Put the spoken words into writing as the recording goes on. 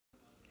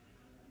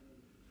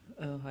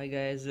Hi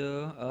guys.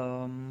 Today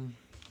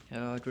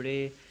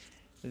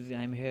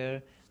I'm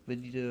here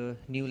with the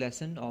new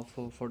lesson of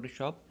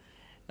Photoshop.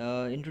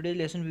 In today's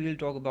lesson, we will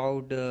talk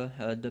about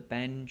the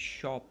pen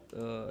shop,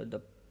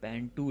 the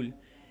pen tool,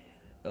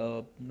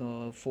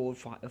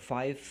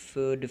 five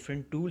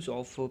different tools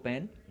of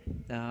pen.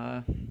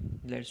 Uh,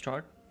 let's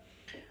start.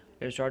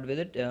 Let's start with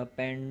it.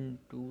 Pen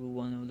tool,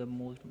 one of the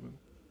most.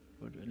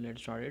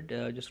 Let's start it.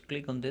 Just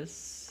click on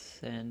this,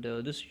 and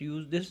this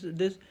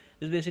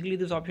basically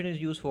this option is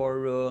used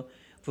for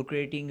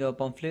creating a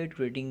pamphlet,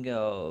 creating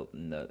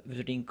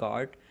visiting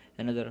card,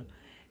 and other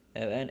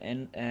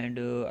and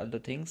other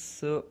things.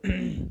 So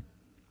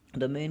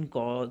the main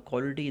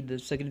quality, the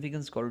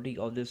significance quality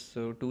of this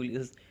tool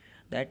is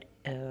that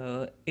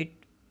uh, it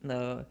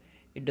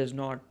does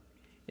not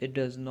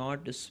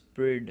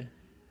spread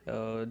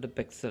the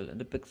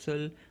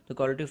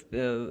quality of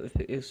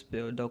is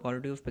the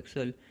quality of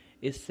pixel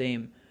is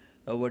same,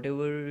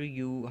 whatever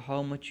you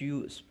how much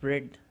you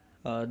spread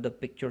the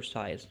picture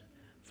size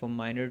from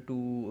minor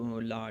to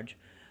large,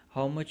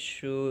 how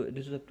much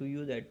this is up to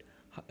you, that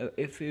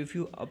if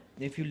you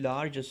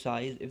large the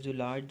size, if you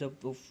large the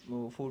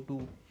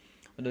photo,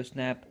 the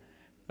snap,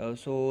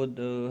 so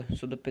the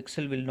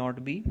pixel will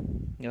not be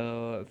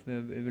the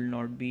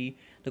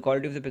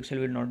quality of the pixel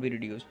will not be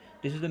reduced.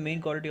 This is the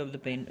main quality of the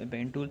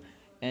pen tool.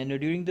 And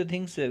during the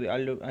things, I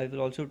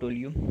will also tell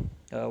you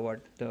what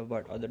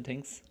other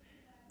things.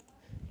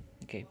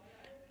 Okay,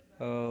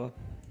 uh,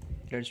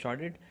 let's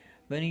start it.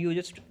 When you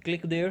just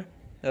click there,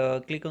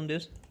 click on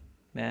this,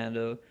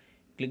 and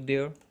click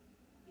there.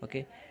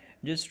 Okay,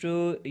 just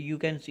you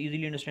can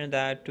easily understand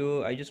that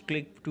I just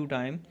click two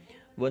time,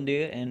 one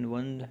there and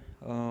one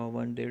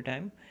there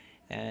time,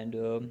 and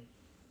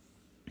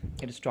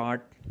it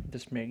start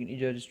just making it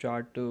just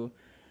start to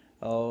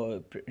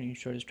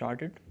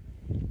start it,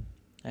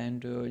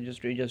 and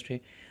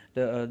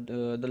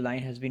the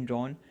line has been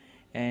drawn,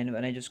 and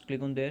when I just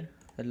click on there,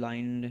 the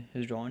line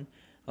is drawn.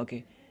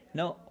 Okay,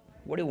 now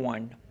what do you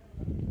want?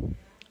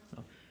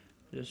 No,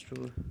 just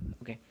to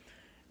okay.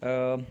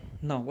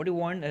 Now what do you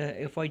want?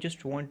 If I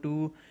just want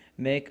to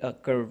make a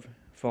curve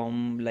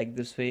from like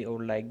this way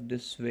or like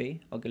this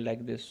way, okay,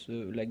 like this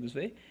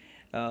way.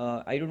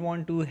 I don't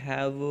want to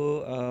have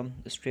a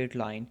straight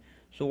line.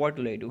 So what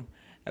will I do?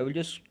 I will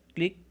just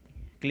click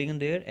in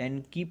there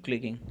and keep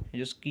clicking.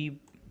 Just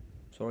keep.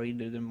 Sorry,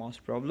 there's a mouse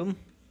problem.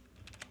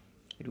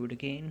 I do it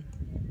again.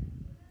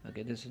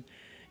 Okay, this is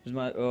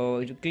my.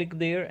 You click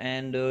there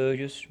and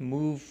just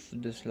move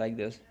this like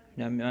this.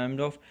 I'm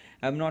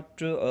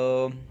not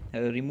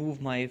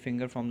remove my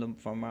finger from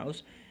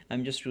mouse.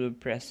 I'm just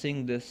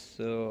pressing this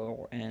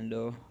and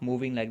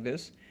moving like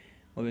this.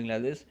 You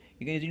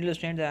can easily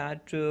understand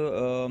that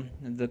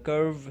the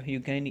curve, you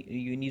can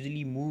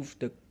easily move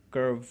the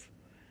curve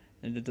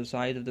and the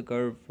size of the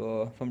curve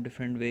from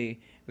different way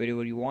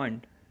wherever you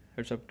want.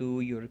 It's up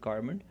to your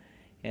requirement.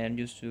 And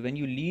just when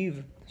you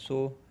leave,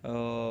 so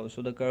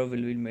the curve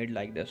will be made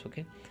like this.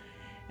 Okay,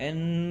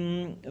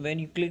 and when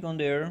you click on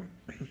there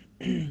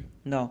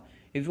now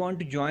if you want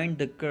to join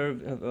the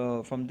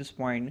curve from this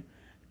point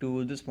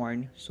to this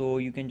point, so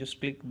you can just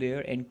click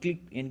there and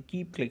click and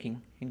keep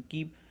clicking and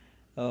keep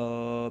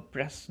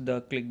press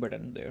the click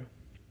button there,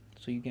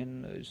 so you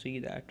can see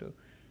that you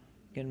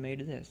can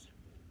made this.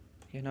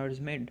 Okay, now it is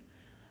made.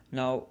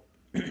 Now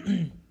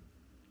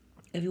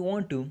if you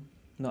want to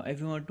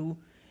if you want to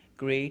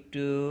create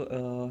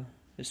a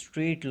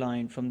straight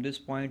line from this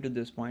point to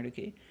this point,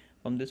 okay,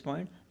 from this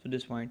point to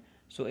this point.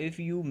 So if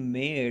you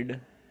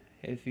made,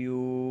 if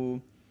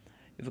you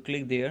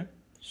click there,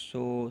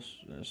 so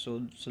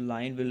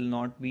line will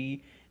not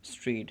be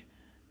straight.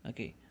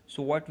 Okay,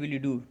 so what will you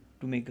do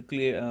to make a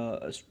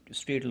clear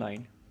straight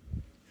line?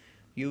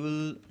 You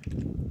will,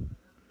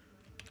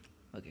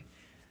 okay,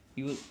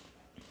 you will,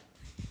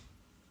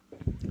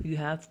 you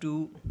have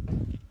to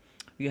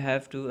you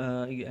have to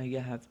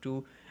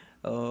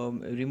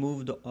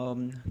remove the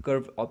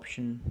curve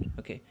option.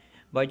 Okay,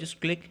 by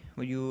just click,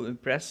 when you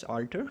press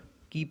alter,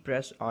 keep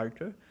press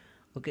alter.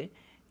 Okay,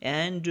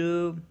 and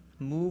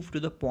move to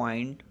the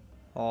point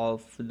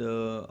of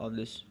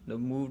this, the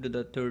move to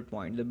the third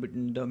point, the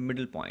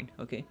middle point.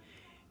 Okay,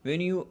 when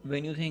you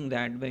think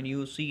that, when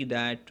you see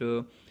that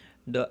the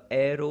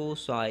arrow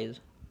size,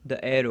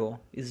 the arrow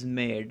is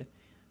made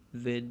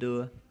with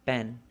the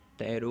pen,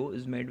 the arrow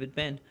is made with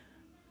pen.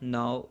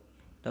 Now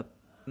the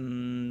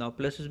now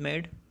plus is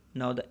made,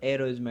 now the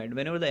arrow is made.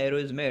 Whenever the arrow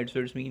is made, so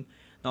it's mean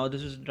now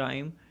this is the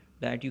time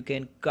that you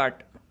can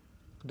cut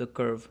the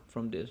curve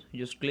from this.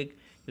 You just click,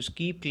 just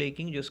keep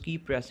clicking, just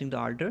keep pressing the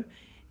alter,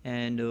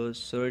 and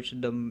search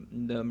the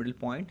middle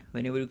point.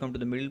 Whenever you come to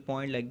the middle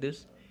point like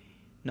this,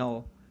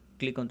 now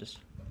click on this.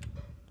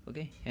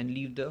 Okay, and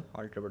leave the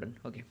alter button.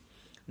 Okay,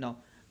 now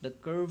the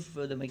curve,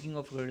 the making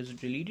of curve is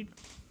deleted,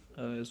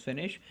 is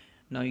finished.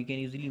 Now you can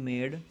easily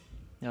made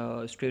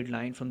a straight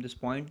line from this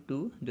point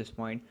to this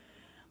point.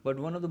 But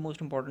one of the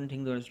most important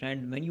things to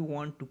understand, when you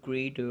want to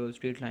create a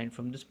straight line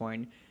from this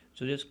point,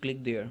 so just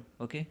click there.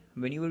 Okay,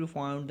 whenever you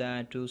found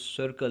that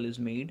circle is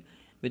made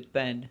with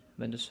pen,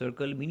 when the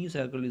circle, mini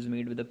circle is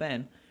made with a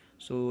pen,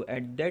 So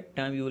at that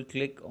time you will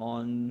click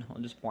on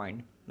this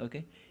point.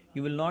 Okay,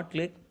 you will not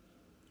click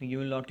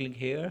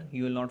here,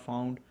 you will not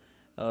found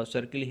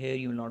circle here,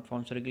 you will not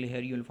found circle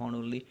here, you will found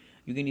only,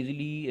 you can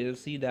easily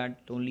see that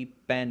only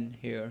pen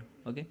here.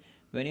 Okay,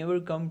 whenever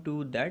you come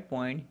to that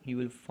point you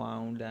will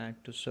found that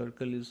the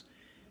circle is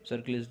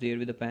there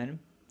with a pen.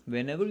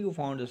 Whenever you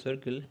found the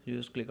circle you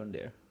just click on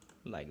there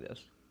like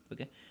this.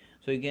 Okay,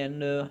 so you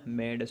can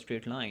made a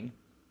straight line.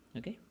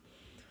 Okay,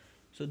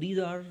 so these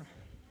are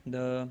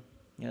the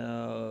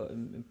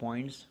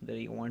points that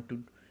I want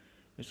to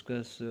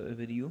discuss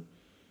with you.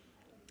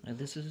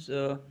 This is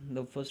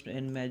the first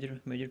and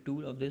major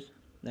tool of this.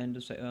 Then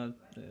the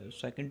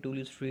second tool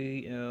is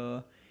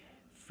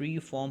free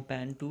form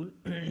pen tool.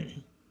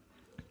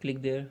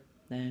 Click there,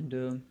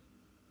 and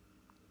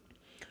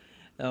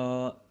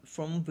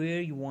from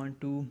where you want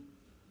to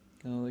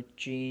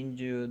change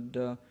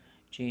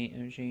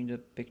change the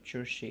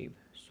picture shape,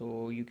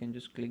 so you can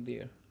just click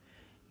there.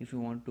 If you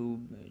want to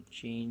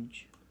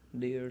change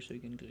there, so you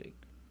can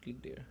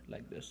click there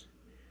like this.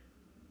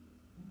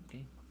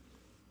 Okay,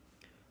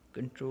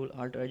 control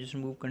alt, I just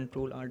move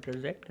control alt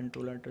z,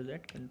 control alt z,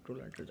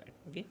 control alt z.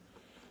 Okay,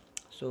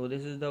 so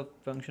this is the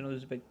function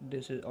of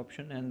this is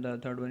option. And the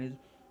third one is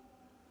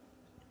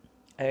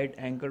add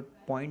anchor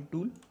point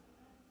tool.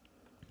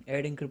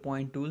 Add anchor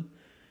point tool,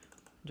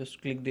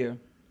 just click there.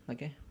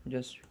 Okay,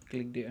 just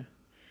click there,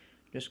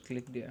 just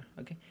click there.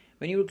 Okay,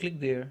 when you click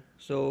there,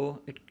 so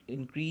it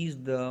increase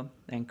the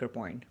anchor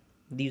point.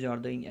 These are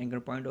the anchor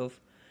point of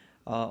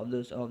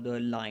the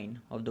line,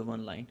 of the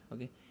one line.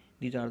 Okay,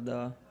 these are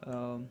the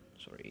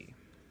sorry,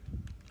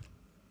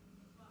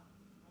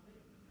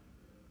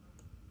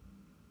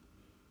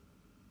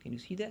 can you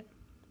see that?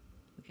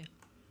 Okay,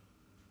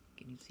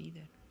 can you see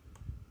that?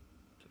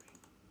 Sorry,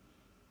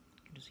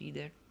 can you see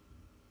that?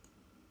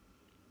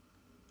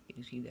 Can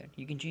you see that?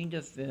 You can change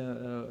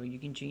the you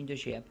can change the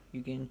shape,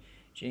 you can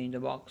change the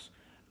box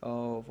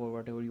for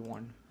whatever you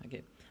want.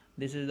 Okay,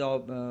 this is the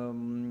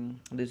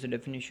this is the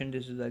definition,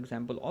 this is the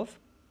example of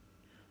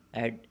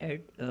add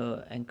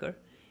anchor.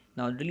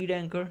 Now delete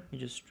anchor, you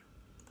just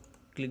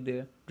click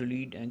there,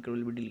 delete anchor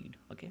will be deleted.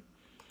 Okay,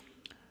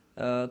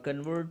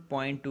 convert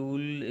point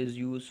tool is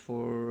used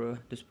for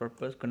this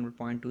purpose. Convert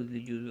point tool is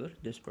used for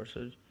this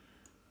purpose.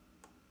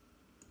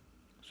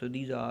 So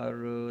these are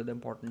the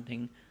important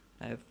thing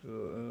I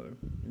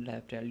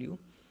have tell you.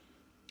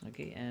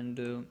 Okay,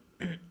 and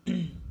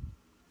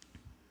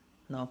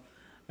now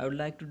I would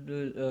like to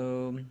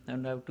do I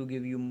would have to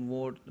give you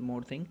more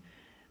thing.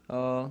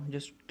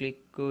 Just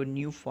click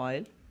new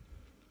file,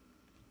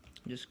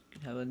 just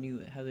have a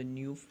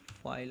new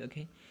file.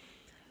 Okay,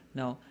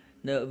 now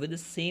with the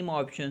same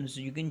options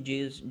you can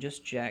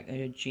just check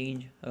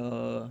change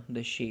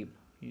the shape.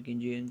 You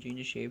can change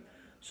the shape,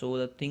 so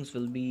the things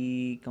will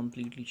be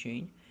completely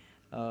changed.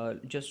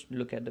 Just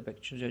look at the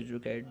picture, just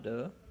look at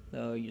the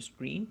your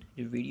screen,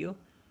 your video,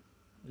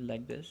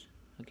 like this.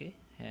 Okay,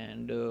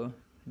 and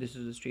this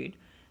is the straight.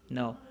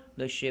 Now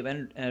the shape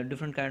and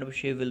different kind of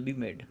shape will be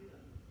made.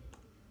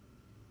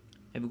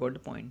 Have you got the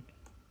point?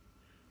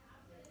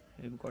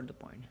 Have you got the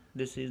point?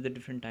 This is the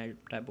different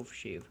type of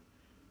shape.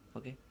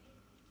 Okay,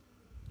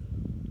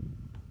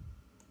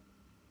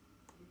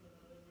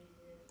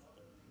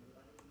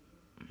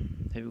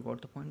 have you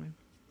got the point, man?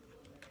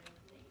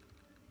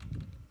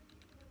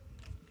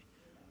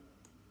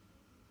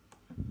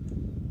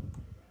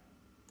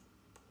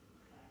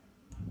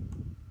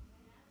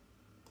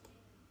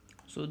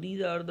 So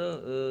these are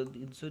the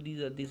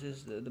this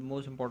is the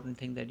most important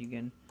thing that you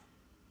can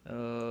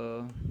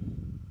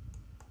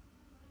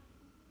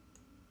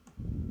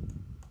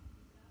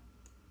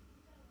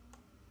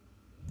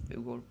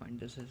you got point.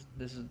 This is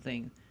the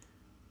thing,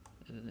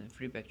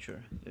 free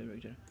picture.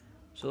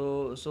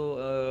 So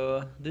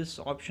this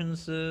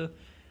options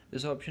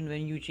this option,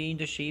 when you change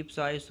the shape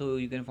size, so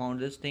you can found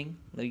this thing,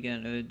 you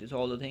can this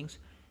all the things.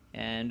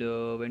 And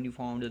when you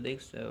found the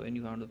this when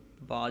you found the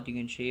path, you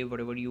can shape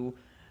whatever you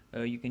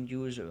can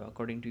use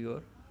according to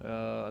your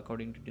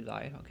according to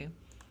desire. Okay,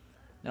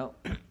 now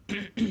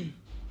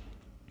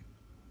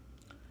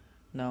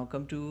now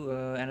come to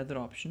another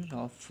option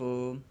of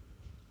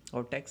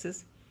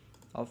texts,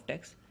 of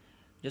text.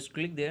 Just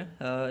click there.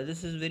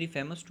 This is very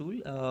famous tool.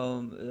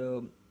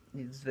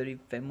 It's very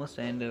famous,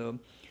 and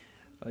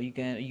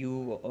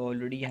you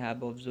already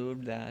have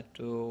observed that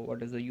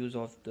what is the use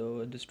of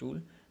this tool,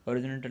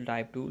 horizontal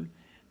type tool.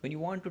 When you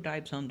want to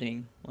type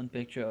something on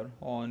picture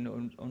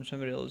on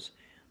somewhere else,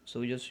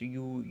 so just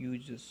you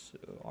use this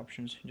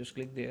options, just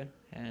click there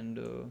and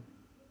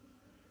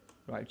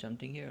write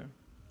something here.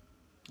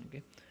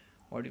 Okay,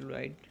 what do you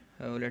write?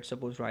 Let's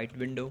suppose write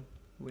window.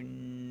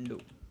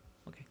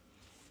 Okay,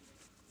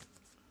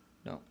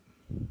 now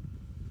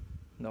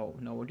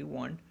what you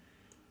want,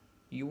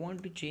 you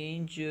want to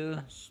change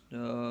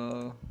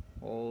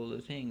all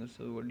the things.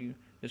 So what do you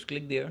just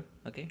click there?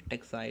 Okay,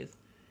 text size,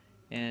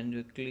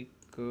 and click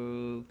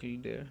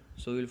there,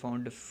 so you'll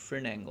find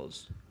different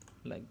angles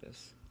like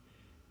this.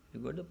 You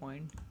got the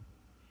point,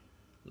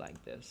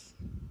 like this.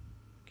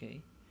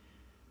 Okay,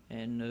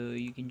 and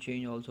you can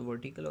change also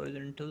vertical,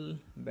 horizontal,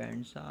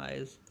 band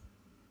size,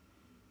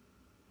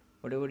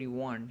 whatever you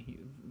want.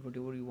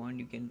 Whatever you want,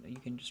 you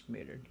can just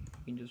made it.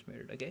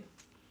 Okay.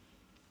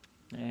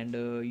 And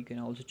you can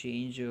also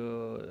change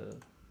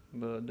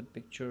the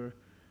picture,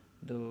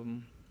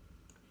 the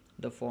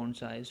the font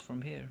size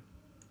from here.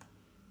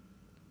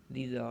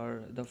 These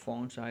are the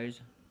font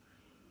size.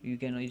 You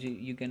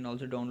can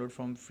also download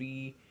from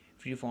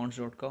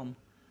freefonts.com.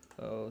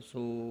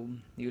 So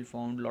you'll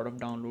find a lot of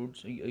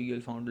downloads.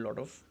 You'll find a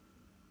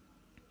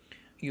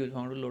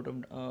lot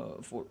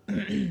of for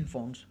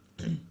fonts.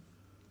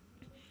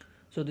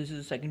 So this is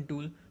the second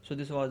tool. So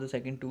this was the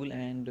second tool,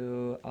 and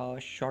a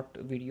short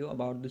video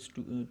about this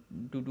two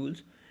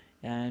tools.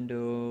 And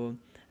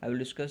I will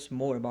discuss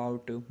more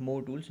about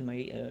more tools in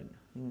my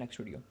next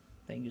video.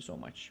 Thank you so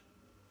much.